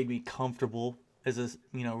made me comfortable as a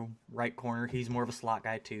right corner. He's more of a slot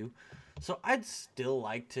guy too. So I'd still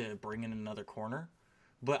like to bring in another corner,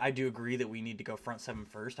 but I do agree that we need to go front 7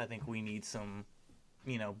 first. I think we need some,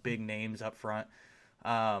 big names up front.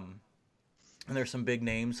 And there's some big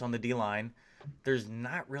names on the D-line. There's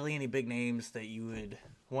not really any big names that you would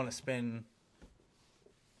want to spend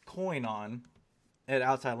coin on at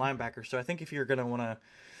outside linebacker. So I think if you're going to want to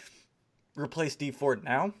replace D Ford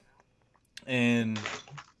now and,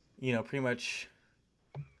 pretty much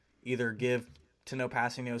either give Tano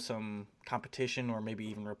Passanio some competition or maybe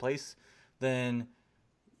even replace, then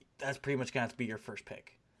that's pretty much going to have to be your first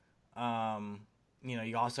pick.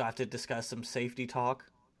 You also have to discuss some safety talk.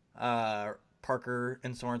 Parker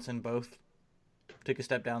and Sorensen both took a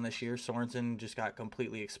step down this year. Sorensen just got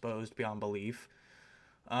completely exposed beyond belief.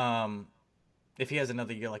 If he has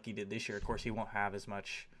another year like he did this year, of course he won't have as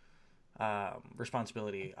much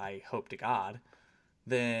responsibility, I hope to God.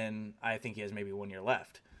 Then I think he has maybe 1 year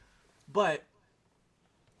left. But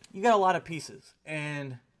you got a lot of pieces.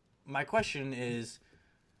 And my question is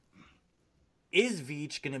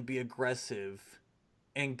Veach going to be aggressive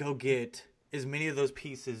and go get as many of those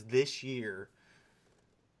pieces this year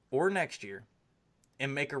or next year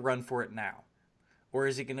and make a run for it now? Or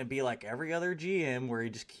is it going to be like every other GM where he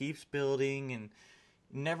just keeps building and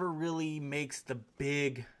never really makes the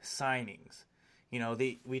big signings?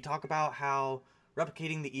 We talk about how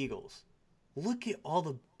replicating the Eagles. Look at all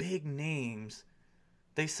the big names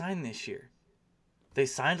they signed this year. They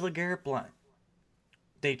signed LeGarrette Blount.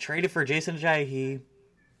 They traded for Jason Ajayi,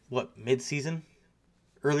 mid-season?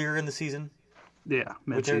 Earlier in the season? Yeah,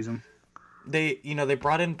 mid-season. They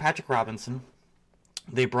brought in Patrick Robinson.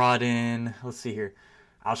 They brought in, let's see here,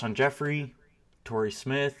 Alshon Jeffrey, Torrey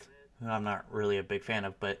Smith, who I'm not really a big fan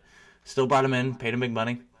of, but still brought him in, paid him big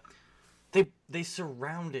money. They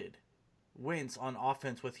surrounded Wentz on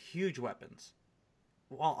offense with huge weapons,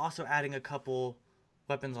 while also adding a couple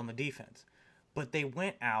weapons on the defense. But they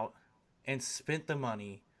went out and spent the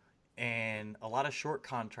money and a lot of short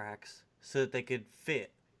contracts so that they could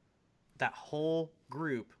fit that whole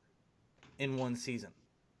group in one season.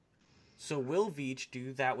 So will Veach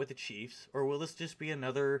do that with the Chiefs, or will this just be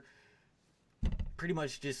another pretty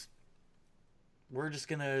much just we're just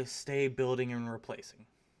going to stay building and replacing?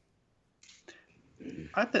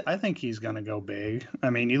 I think he's going to go big.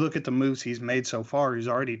 I mean, you look at the moves he's made so far, he's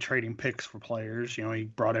already trading picks for players. He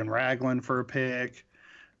brought in Ragland for a pick.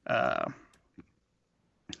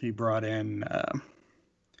 He brought in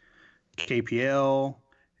KPL.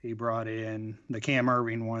 He brought in the Cam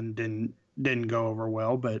Irving one, didn't go over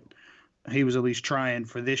well, but he was at least trying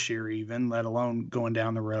for this year even, let alone going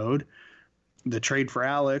down the road. The trade for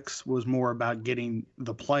Alex was more about getting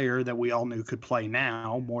the player that we all knew could play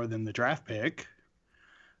now more than the draft pick.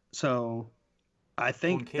 So I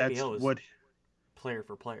think that's what player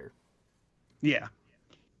for player. Yeah.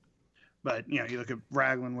 But, you look at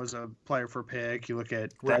Ragland was a player for pick. You look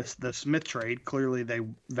at Right. the Smith trade. Clearly they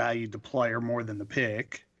valued the player more than the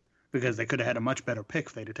pick because they could have had a much better pick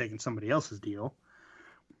if they'd have taken somebody else's deal.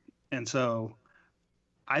 And so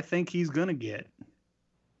I think he's going to get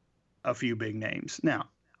a few big names. Now,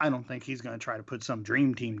 I don't think he's going to try to put some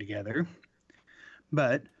dream team together.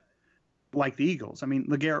 But like the Eagles, I mean,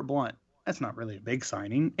 LeGarrette Blount, that's not really a big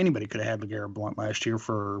signing. Anybody could have had LeGarrette Blount last year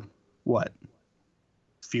for what?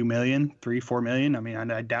 Few million, 3-4 million. I mean,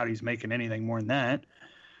 I doubt he's making anything more than that.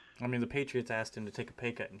 I mean, the Patriots asked him to take a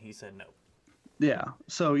pay cut, and he said no. Yeah.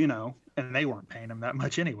 So, and they weren't paying him that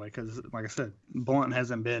much anyway, because, like I said, Blount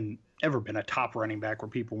hasn't ever been a top running back where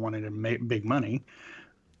people wanted to make big money.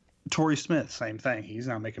 Torrey Smith, same thing. He's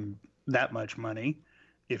not making that much money.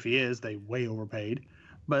 If he is, they way overpaid.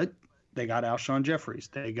 But they got Alshon Jeffries.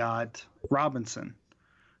 They got Robinson,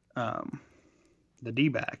 the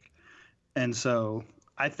D-back. And so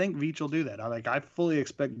I think Veach will do that. I fully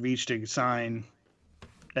expect Veach to sign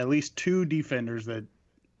at least 2 defenders that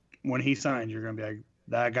when he signs, you're going to be like,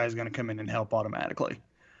 that guy's going to come in and help automatically.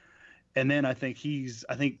 And then I think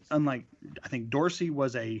Dorsey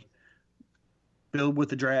was a build with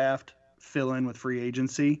the draft, fill in with free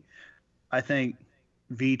agency. I think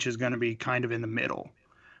Veach is going to be kind of in the middle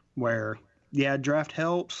where, yeah, draft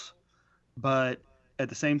helps, but at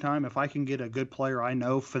the same time, if I can get a good player I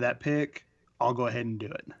know for that pick, I'll go ahead and do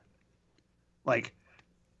it.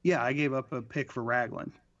 I gave up a pick for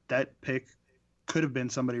Ragland. That pick could have been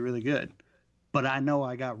somebody really good, but I know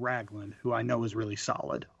I got Ragland, who I know is really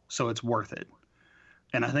solid, so it's worth it.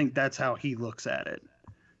 And I think that's how he looks at it.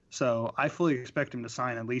 So I fully expect him to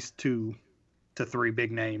sign at least 2 to 3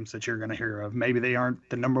 big names that you're going to hear of. Maybe they aren't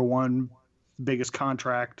the number one biggest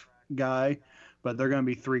contract guy, but they're going to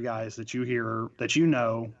be 3 guys that you hear that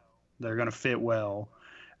they're going to fit well,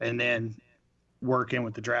 and then work in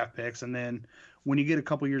with the draft picks. And then when you get a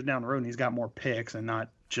couple years down the road and he's got more picks and not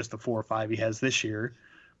just the 4 or 5 he has this year,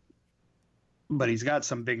 but he's got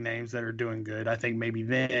some big names that are doing good, I think maybe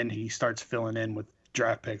then he starts filling in with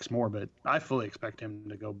draft picks more. But I fully expect him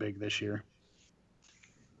to go big this year.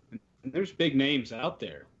 There's big names out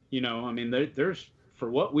there. I mean, there's for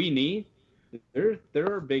what we need, there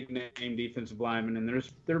are big name defensive linemen, and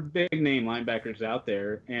there are big name linebackers out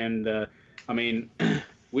there. And I mean,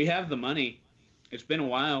 we have the money. It's been a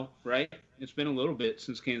while, right? It's been a little bit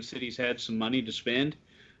since Kansas City's had some money to spend.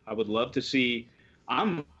 I would love to see. I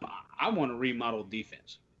want to remodel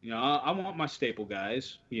defense. I want my staple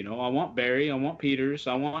guys. I want Barry. I want Peters.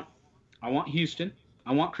 I want Houston.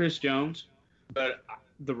 I want Chris Jones. But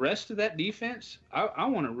the rest of that defense, I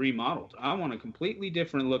want to remodeled. I want a completely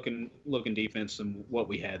different looking defense than what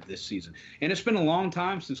we had this season. And it's been a long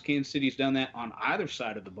time since Kansas City's done that on either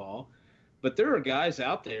side of the ball. But there are guys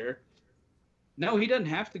out there. No, he doesn't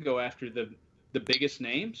have to go after the biggest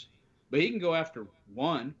names, but he can go after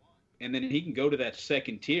one, and then he can go to that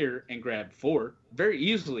second tier and grab four very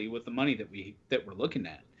easily with the money that we're looking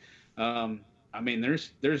at. I mean,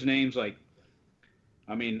 there's names like,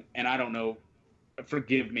 I mean, and I don't know.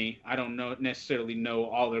 Forgive me, I don't necessarily know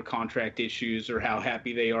all their contract issues or how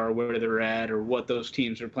happy they are, where they're at, or what those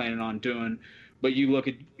teams are planning on doing. But you look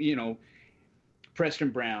at, Preston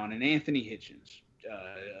Brown and Anthony Hitchens,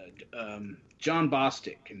 John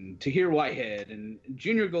Bostic and Tahir Whitehead and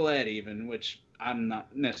Junior Gillette even, which I'm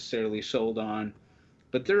not necessarily sold on.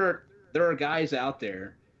 But there are guys out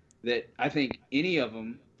there that I think any of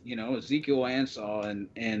them, Ezekiel Ansah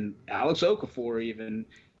and Alex Okafor even,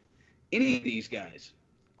 any of these guys,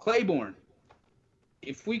 Claiborne,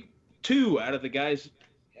 if two out of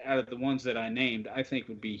the ones that I named, I think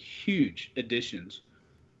would be huge additions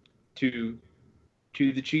to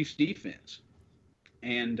the Chiefs defense.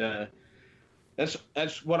 And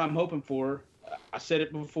that's what I'm hoping for. I said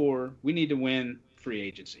it before, we need to win free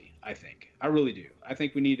agency, I think. I really do. I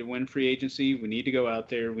think we need to win free agency. We need to go out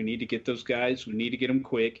there. We need to get those guys. We need to get them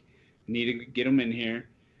quick. We need to get them in here.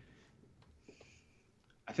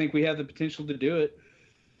 I think we have the potential to do it.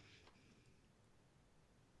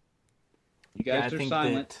 You guys are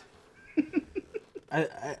silent.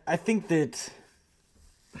 I think that,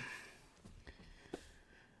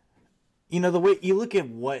 the way you look at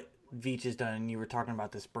what Veach has done, and you were talking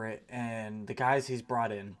about this, Brett, and the guys he's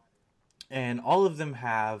brought in, and all of them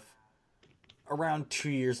have around 2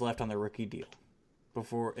 years left on their rookie deal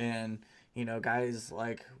before, and, guys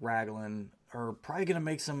like Ragland are probably going to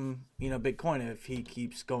make some, big coin if he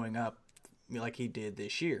keeps going up like he did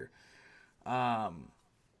this year.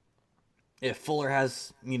 If Fuller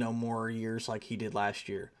has, more years like he did last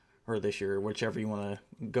year or this year, whichever you want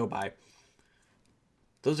to go by,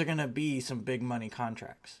 those are going to be some big money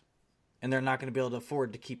contracts. And they're not going to be able to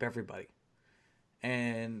afford to keep everybody.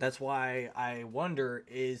 And that's why I wonder,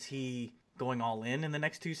 is he going all in the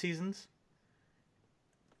next 2 seasons?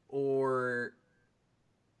 Or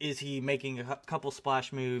is he making a couple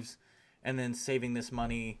splash moves and then saving this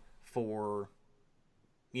money for,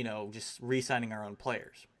 just re-signing our own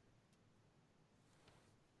players?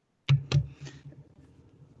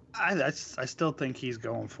 I still think he's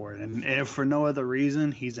going for it. And if for no other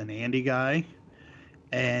reason, he's an Andy guy.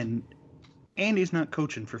 And Andy's not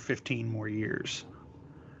coaching for 15 more years.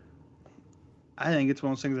 I think it's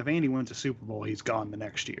one of those things, if Andy wins a Super Bowl, he's gone the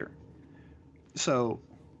next year. So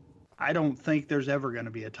I don't think there's ever going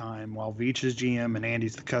to be a time while Veach is GM and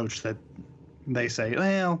Andy's the coach that they say,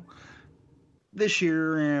 well, this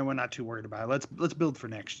year we're not too worried about it. Let's build for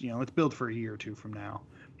next. Let's build for a year or two from now.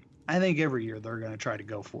 I think every year they're going to try to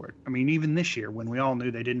go for it. I mean, even this year when we all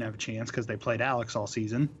knew they didn't have a chance because they played Alex all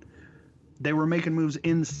season, they were making moves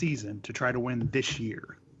in season to try to win this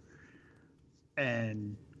year,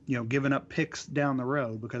 and giving up picks down the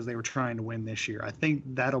road because they were trying to win this year. I think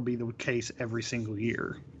that'll be the case every single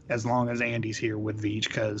year as long as Andy's here with Veach,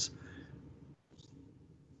 because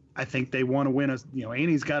I think they want to win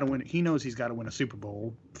Andy's got to win. He knows he's got to win a Super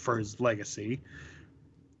Bowl for his legacy.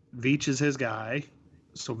 Veach is his guy,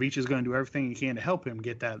 so Veach is going to do everything he can to help him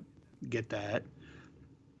get that.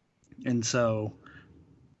 And so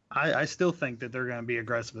I still think that they're going to be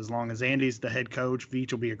aggressive as long as Andy's the head coach.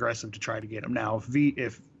 Veach will be aggressive to try to get him. Now,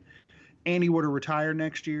 if Andy were to retire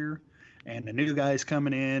next year and the new guy's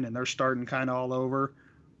coming in and they're starting kind of all over,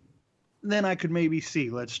 then I could maybe see,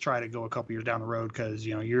 let's try to go a couple years down the road because,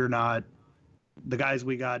 you're not – the guys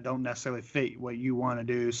we got don't necessarily fit what you want to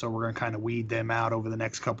do, so we're going to kind of weed them out over the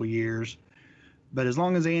next couple years. But as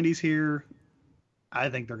long as Andy's here, I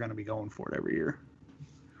think they're going to be going for it every year.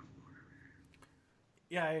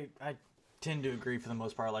 Yeah, I tend to agree for the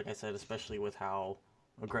most part, like I said, especially with how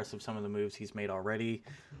aggressive some of the moves he's made already.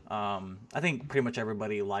 I think pretty much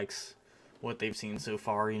everybody likes what they've seen so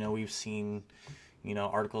far. We've seen,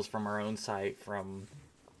 articles from our own site, from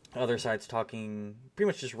other sites talking, pretty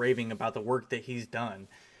much just raving about the work that he's done.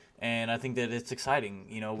 And I think that it's exciting.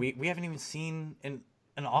 We haven't even seen an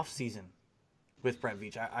off season with Brett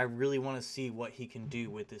Veach. I really want to see what he can do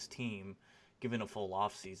with this team given a full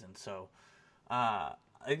offseason. So I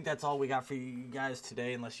think that's all we got for you guys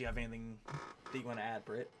today, unless you have anything that you want to add,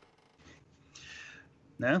 Britt.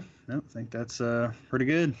 No, I think that's pretty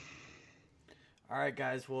good. All right,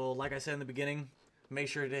 guys. Well, like I said in the beginning, make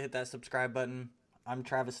sure to hit that subscribe button. I'm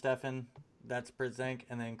Travis Steffen. That's Britt Zank.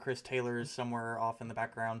 And then Chris Taylor is somewhere off in the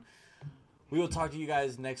background. We will talk to you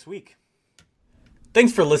guys next week.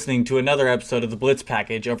 Thanks for listening to another episode of the Blitz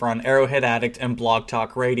Package over on Arrowhead Addict and Blog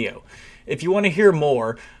Talk Radio. If you want to hear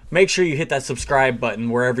more, make sure you hit that subscribe button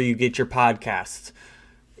wherever you get your podcasts.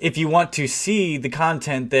 If you want to see the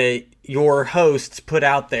content that your hosts put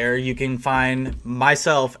out there, you can find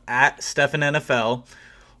myself at Steffen NFL,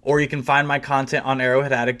 or you can find my content on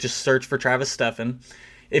Arrowhead Addict. Just search for Travis Steffen.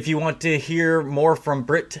 If you want to hear more from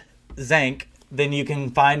Britt Zank, then you can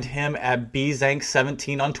find him at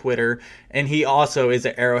bzank17 on Twitter, and he also is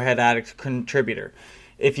an Arrowhead Addict contributor.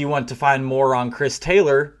 If you want to find more on Chris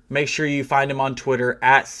Taylor, make sure you find him on Twitter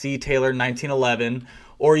at ctaylor1911,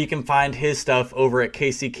 or you can find his stuff over at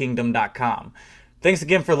kckingdom.com. Thanks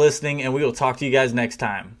again for listening, and we will talk to you guys next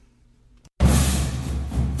time.